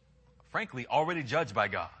 frankly, already judged by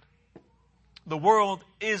God. The world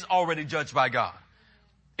is already judged by God.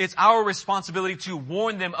 It's our responsibility to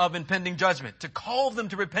warn them of impending judgment, to call them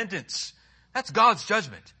to repentance. That's God's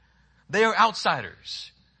judgment. They are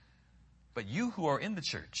outsiders. But you who are in the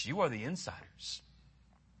church, you are the insiders.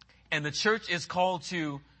 And the church is called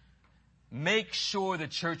to make sure the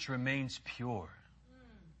church remains pure.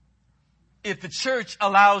 If the church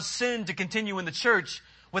allows sin to continue in the church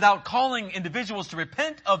without calling individuals to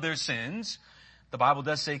repent of their sins, the Bible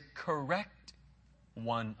does say correct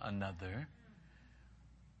one another,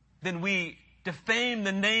 then we defame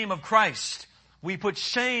the name of Christ. We put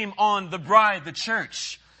shame on the bride, the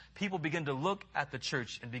church. People begin to look at the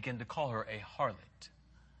church and begin to call her a harlot.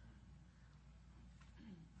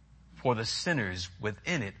 For the sinners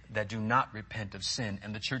within it that do not repent of sin,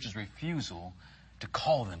 and the church's refusal to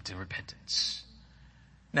call them to repentance.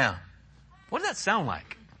 Now, what does that sound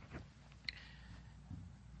like?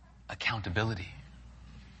 Accountability.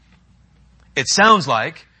 It sounds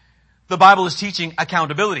like the Bible is teaching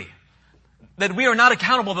accountability. That we are not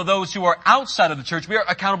accountable to those who are outside of the church. We are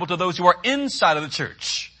accountable to those who are inside of the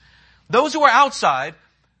church. Those who are outside,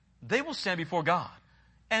 they will stand before God.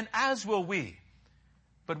 And as will we.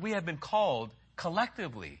 But we have been called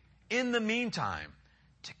collectively, in the meantime,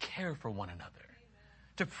 to care for one another,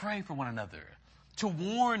 to pray for one another, to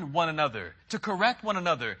warn one another, to correct one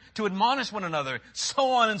another, to admonish one another,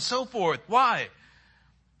 so on and so forth. Why?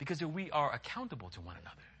 Because we are accountable to one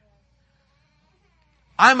another.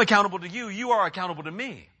 I'm accountable to you. You are accountable to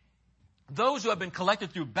me. Those who have been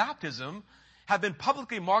collected through baptism have been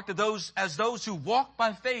publicly marked as those who walk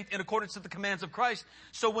by faith in accordance to the commands of Christ.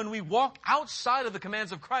 So when we walk outside of the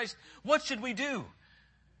commands of Christ, what should we do?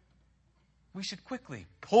 We should quickly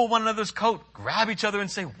pull one another's coat, grab each other and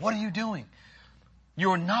say, what are you doing?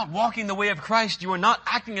 You are not walking the way of Christ. You are not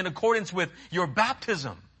acting in accordance with your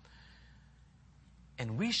baptism.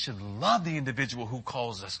 And we should love the individual who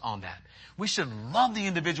calls us on that. We should love the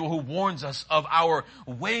individual who warns us of our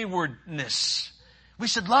waywardness. We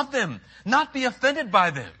should love them, not be offended by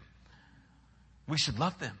them. We should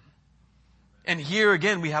love them. And here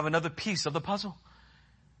again, we have another piece of the puzzle.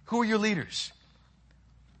 Who are your leaders?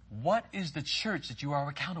 What is the church that you are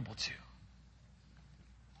accountable to?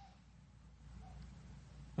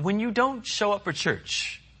 When you don't show up for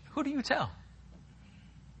church, who do you tell?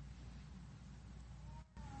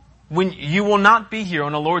 When you will not be here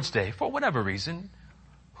on the Lord's Day, for whatever reason,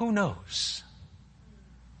 who knows?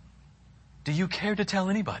 Do you care to tell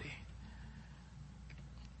anybody?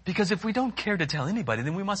 Because if we don't care to tell anybody,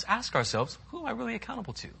 then we must ask ourselves, who am I really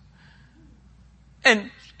accountable to? And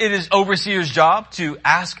it is overseer's job to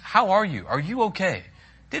ask, how are you? Are you okay?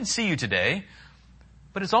 Didn't see you today.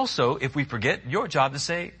 But it's also, if we forget, your job to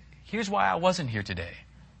say, here's why I wasn't here today.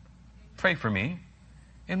 Pray for me,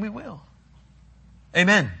 and we will.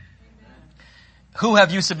 Amen. Who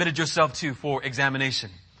have you submitted yourself to for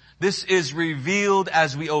examination? This is revealed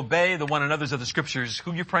as we obey the one another's of the scriptures.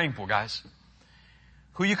 Who are you praying for, guys?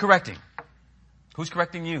 Who are you correcting? Who's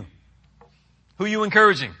correcting you? Who are you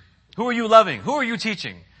encouraging? Who are you loving? Who are you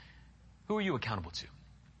teaching? Who are you accountable to?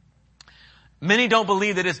 Many don't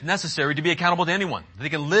believe that it's necessary to be accountable to anyone. They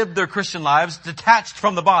can live their Christian lives detached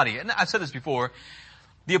from the body. And I've said this before.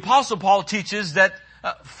 The Apostle Paul teaches that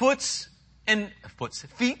feet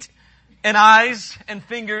and eyes and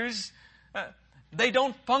fingers, they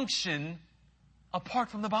don't function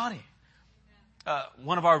apart from the body.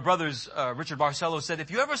 One of our brothers, Richard Barcelo, said,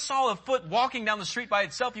 if you ever saw a foot walking down the street by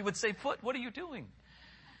itself, you would say, foot, what are you doing?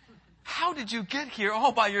 How did you get here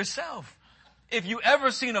all by yourself? If you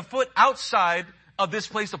ever seen a foot outside of this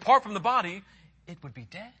place apart from the body, it would be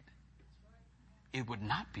dead. It would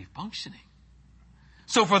not be functioning.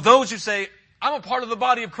 So for those who say, I'm a part of the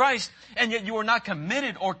body of Christ, and yet you are not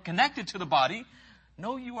committed or connected to the body,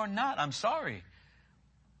 no, you are not. I'm sorry.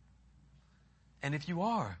 And if you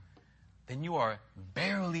are, then you are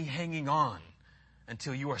barely hanging on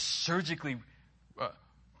until you are surgically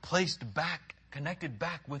placed back, connected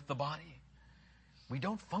back with the body. We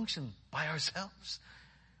don't function by ourselves.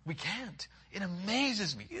 We can't. It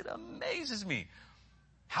amazes me. It amazes me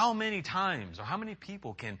how many times or how many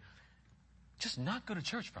people can just not go to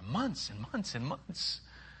church for months and months and months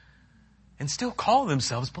and still call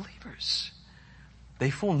themselves believers. They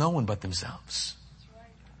fool no one but themselves.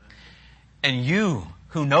 And you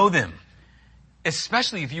who know them,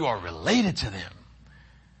 especially if you are related to them,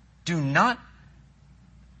 do not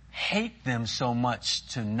hate them so much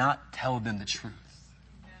to not tell them the truth.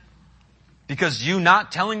 Because you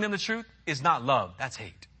not telling them the truth is not love. That's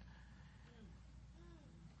hate.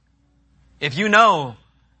 If you know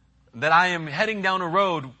that I am heading down a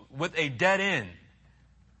road with a dead end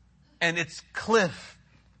and its cliff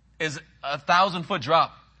is 1,000-foot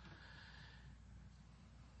drop,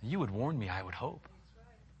 you would warn me, I would hope.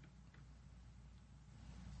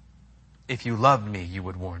 If you loved me, you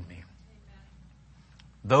would warn me.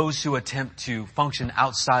 Those who attempt to function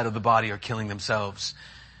outside of the body are killing themselves,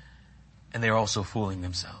 and they are also fooling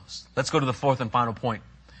themselves. Let's go to the fourth and final point.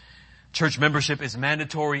 Church membership is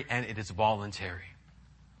mandatory and it is voluntary.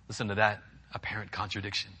 Listen to that apparent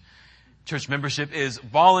contradiction. Church membership is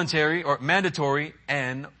voluntary or mandatory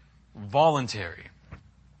and voluntary.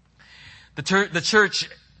 The church,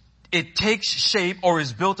 it takes shape or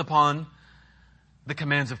is built upon the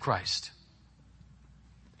commands of Christ.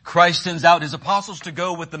 Christ sends out his apostles to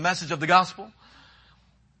go with the message of the gospel,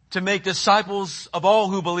 to make disciples of all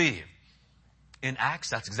who believe. In Acts,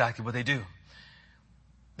 that's exactly what they do.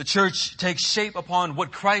 The church takes shape upon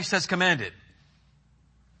what Christ has commanded.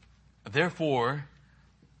 Therefore,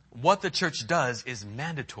 what the church does is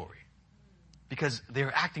mandatory because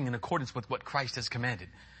they're acting in accordance with what Christ has commanded.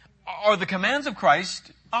 Are the commands of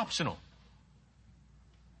Christ optional?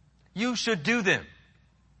 You should do them.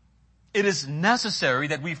 It is necessary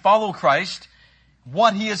that we follow Christ,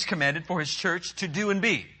 what he has commanded for his church to do and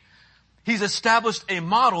be. He's established a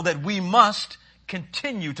model that we must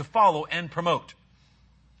continue to follow and promote.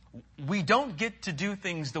 We don't get to do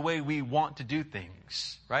things the way we want to do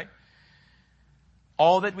things, right?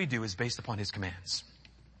 All that we do is based upon his commands.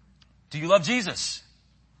 Do you love Jesus?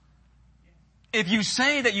 If you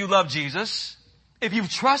say that you love Jesus, if you've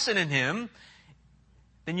trusted in him,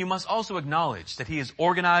 then you must also acknowledge that he has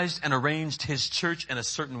organized and arranged his church in a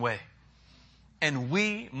certain way. And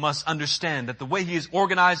we must understand that the way he has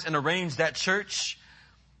organized and arranged that church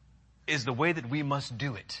is the way that we must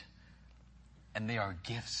do it. And they are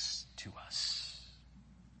gifts to us.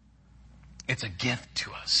 It's a gift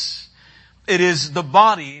to us. It is the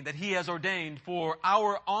body that he has ordained for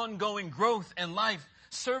our ongoing growth and life,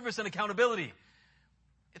 service and accountability.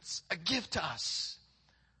 It's a gift to us.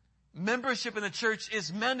 Membership in the church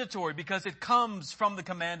is mandatory because it comes from the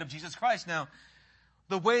command of Jesus Christ. Now,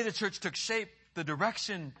 the way the church took shape, the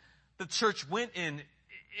direction the church went in,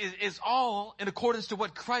 is all in accordance to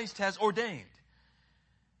what Christ has ordained.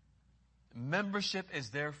 Membership is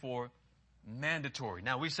therefore mandatory.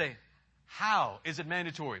 Now we say, how is it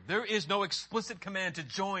mandatory? There is no explicit command to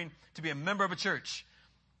join, to be a member of a church.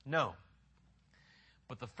 No.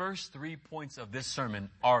 But the first 3 points of this sermon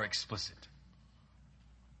are explicit.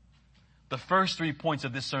 The first 3 points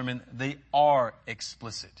of this sermon, they are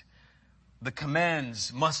explicit. The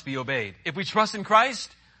commands must be obeyed. If we trust in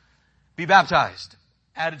Christ, be baptized,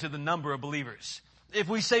 added to the number of believers. If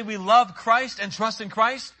we say we love Christ and trust in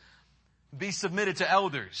Christ, be submitted to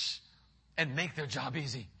elders and make their job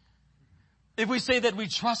easy. If we say that we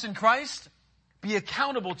trust in Christ, be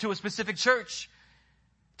accountable to a specific church,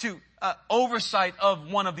 to oversight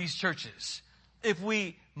of one of these churches. If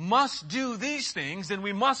we must do these things, then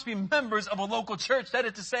we must be members of a local church. That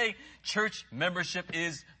is to say, church membership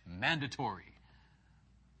is mandatory,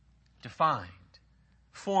 defined,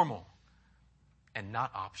 formal, and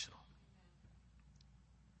not optional.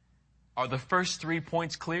 Are the first 3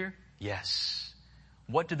 points clear? Yes.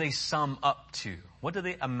 What do they sum up to? What do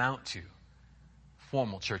they amount to?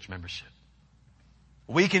 Formal church membership.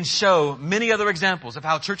 We can show many other examples of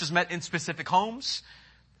how churches met in specific homes,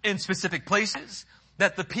 in specific places,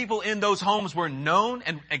 that the people in those homes were known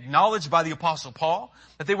and acknowledged by the Apostle Paul,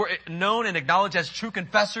 that they were known and acknowledged as true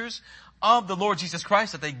confessors of the Lord Jesus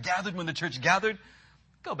Christ, that they gathered when the church gathered.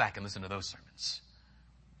 Go back and listen to those sermons.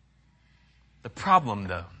 The problem,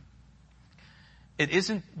 though, it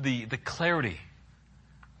isn't the clarity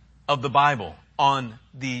of the Bible on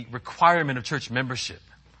the requirement of church membership.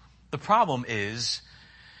 The problem is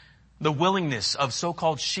the willingness of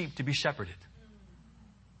so-called sheep to be shepherded.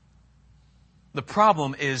 The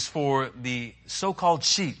problem is for the so-called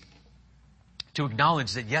sheep to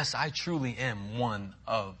acknowledge that, yes, I truly am one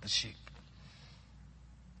of the sheep.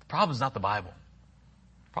 The problem is not the Bible.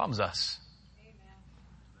 The problem is us.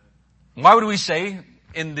 Amen. Why would we say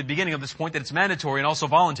in the beginning of this point that it's mandatory and also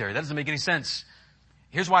voluntary? That doesn't make any sense.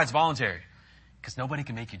 Here's why it's voluntary. Because nobody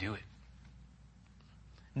can make you do it.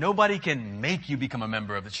 Nobody can make you become a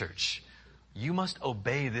member of the church. You must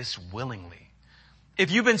obey this willingly. If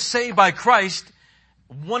you've been saved by Christ,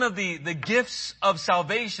 one of the gifts of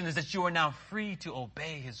salvation is that you are now free to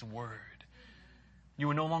obey His word. You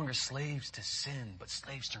are no longer slaves to sin, but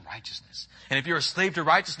slaves to righteousness. And if you're a slave to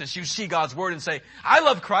righteousness, you see God's word and say, I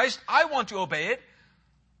love Christ, I want to obey it.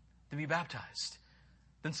 Then be baptized.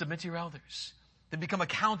 Then submit to your elders. Then become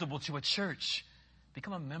accountable to a church.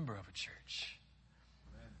 Become a member of a church.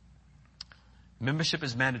 Amen. Membership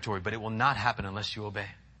is mandatory, but it will not happen unless you obey.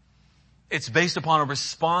 It's based upon a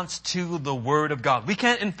response to the Word of God. We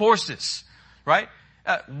can't enforce this, right?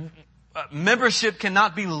 Membership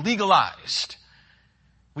cannot be legalized.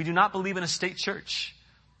 We do not believe in a state church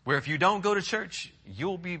where if you don't go to church,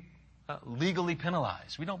 you'll be legally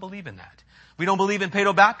penalized. We don't believe in that. We don't believe in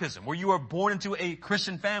paedobaptism, where you are born into a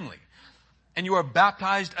Christian family and you are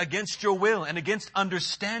baptized against your will and against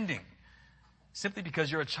understanding simply because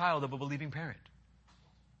you're a child of a believing parent.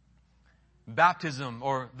 Baptism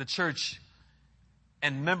or the church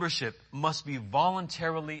and membership must be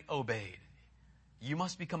voluntarily obeyed. You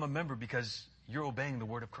must become a member because you're obeying the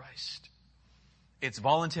word of Christ. It's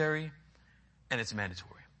voluntary and it's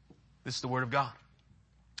mandatory. This is the word of God.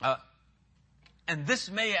 And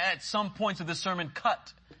this may at some points of this sermon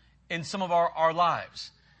cut in some of our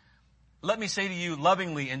lives. Let me say to you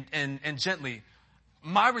lovingly and gently,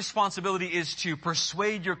 my responsibility is to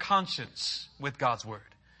persuade your conscience with God's word.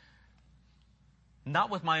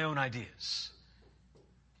 Not with my own ideas,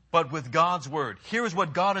 but with God's word. Here is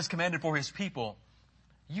what God has commanded for His people.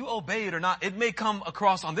 You obey it or not. It may come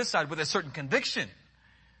across on this side with a certain conviction.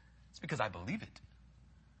 It's because I believe it.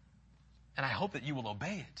 And I hope that you will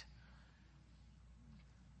obey it.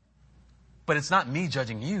 But it's not me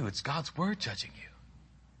judging you. It's God's word judging you.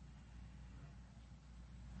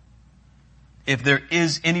 If there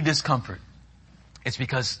is any discomfort, it's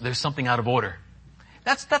because there's something out of order.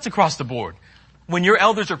 That's across the board. When your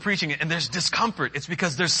elders are preaching it and there's discomfort, it's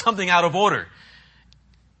because there's something out of order.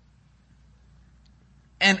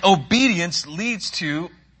 And obedience leads to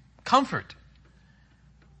comfort.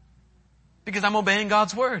 Because I'm obeying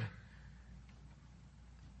God's word.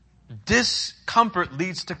 Discomfort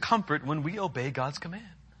leads to comfort when we obey God's command.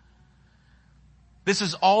 This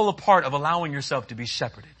is all a part of allowing yourself to be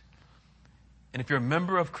shepherded. And if you're a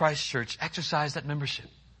member of Christ Church, exercise that membership.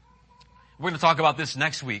 We're going to talk about this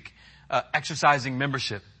next week, exercising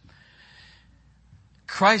membership.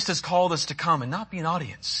 Christ has called us to come and not be an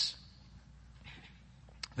audience.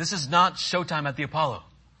 This is not showtime at the Apollo.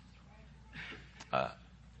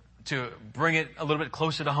 To bring it a little bit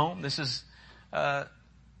closer to home, this is, I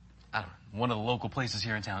don't know, one of the local places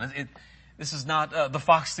here in town. This is not the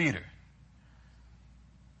Fox Theater.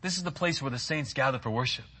 This is the place where the saints gather for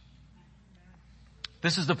worship.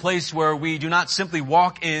 This is the place where we do not simply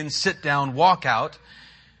walk in, sit down, walk out,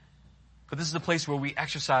 but this is the place where we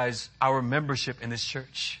exercise our membership in this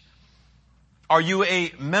church. Are you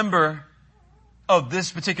a member of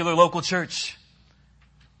this particular local church?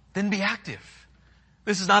 Then be active.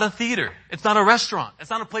 This is not a theater. It's not a restaurant. It's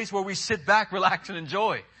not a place where we sit back, relax, and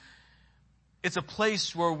enjoy. It's a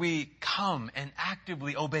place where we come and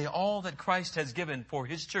actively obey all that Christ has given for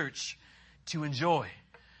His church to enjoy.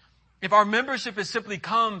 If our membership is simply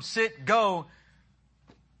come, sit, go,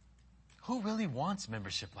 who really wants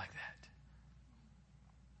membership like that?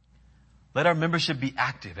 Let our membership be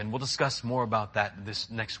active, and we'll discuss more about that this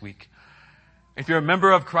next week. If you're a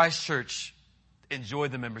member of Christ Church, enjoy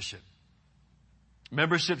the membership.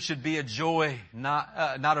 Membership should be a joy, not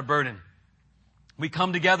a burden. We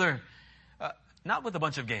come together, not with a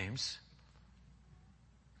bunch of games,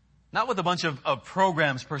 not with a bunch of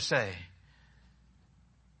programs per se,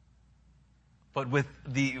 but with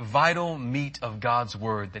the vital meat of God's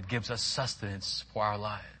Word that gives us sustenance for our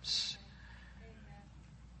lives.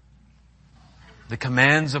 The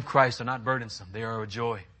commands of Christ are not burdensome. They are a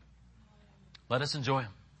joy. Let us enjoy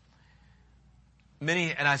them.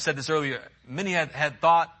 Many, and I said this earlier, many had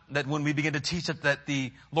thought that when we began to teach that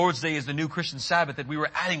the Lord's Day is the new Christian Sabbath, that we were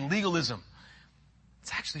adding legalism.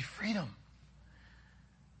 It's actually freedom.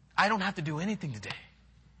 I don't have to do anything today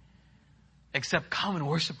except come and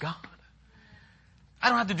worship God. I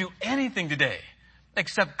don't have to do anything today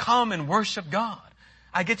except come and worship God.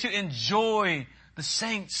 I get to enjoy the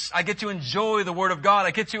saints. I get to enjoy the Word of God.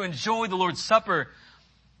 I get to enjoy the Lord's Supper.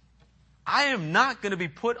 I am not going to be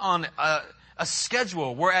put on a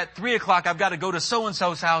schedule where at 3 o'clock I've got to go to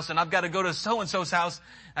so-and-so's house and I've got to go to so-and-so's house.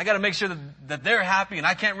 I got to make sure that they're happy, and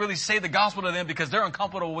I can't really say the gospel to them because they're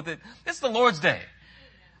uncomfortable with it. It's the Lord's Day.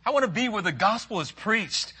 I want to be where the gospel is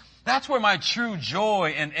preached. That's where my true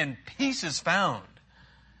joy and peace is found.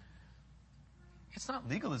 It's not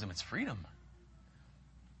legalism, it's freedom.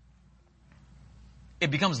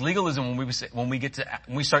 It becomes legalism when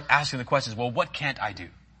we start asking the questions, well, what can't I do?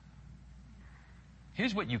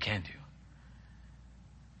 Here's what you can do.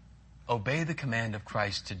 Obey the command of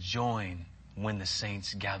Christ to join when the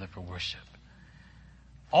saints gather for worship.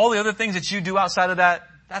 All the other things that you do outside of that,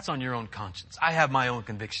 that's on your own conscience. I have my own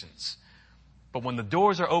convictions. But when the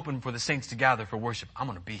doors are open for the saints to gather for worship, I'm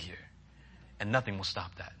going to be here. And nothing will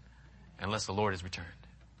stop that unless the Lord has returned.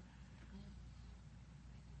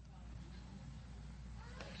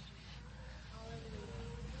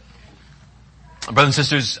 Brothers and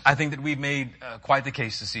sisters, I think that we've made quite the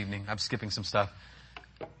case this evening. I'm skipping some stuff.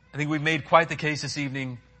 I think we've made quite the case this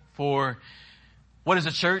evening for what is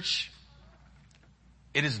a church?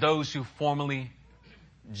 It is those who formally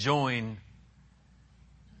join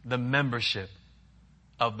the membership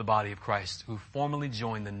of the body of Christ, who formally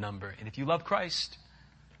join the number. And if you love Christ,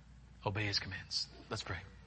 obey His commands. Let's pray.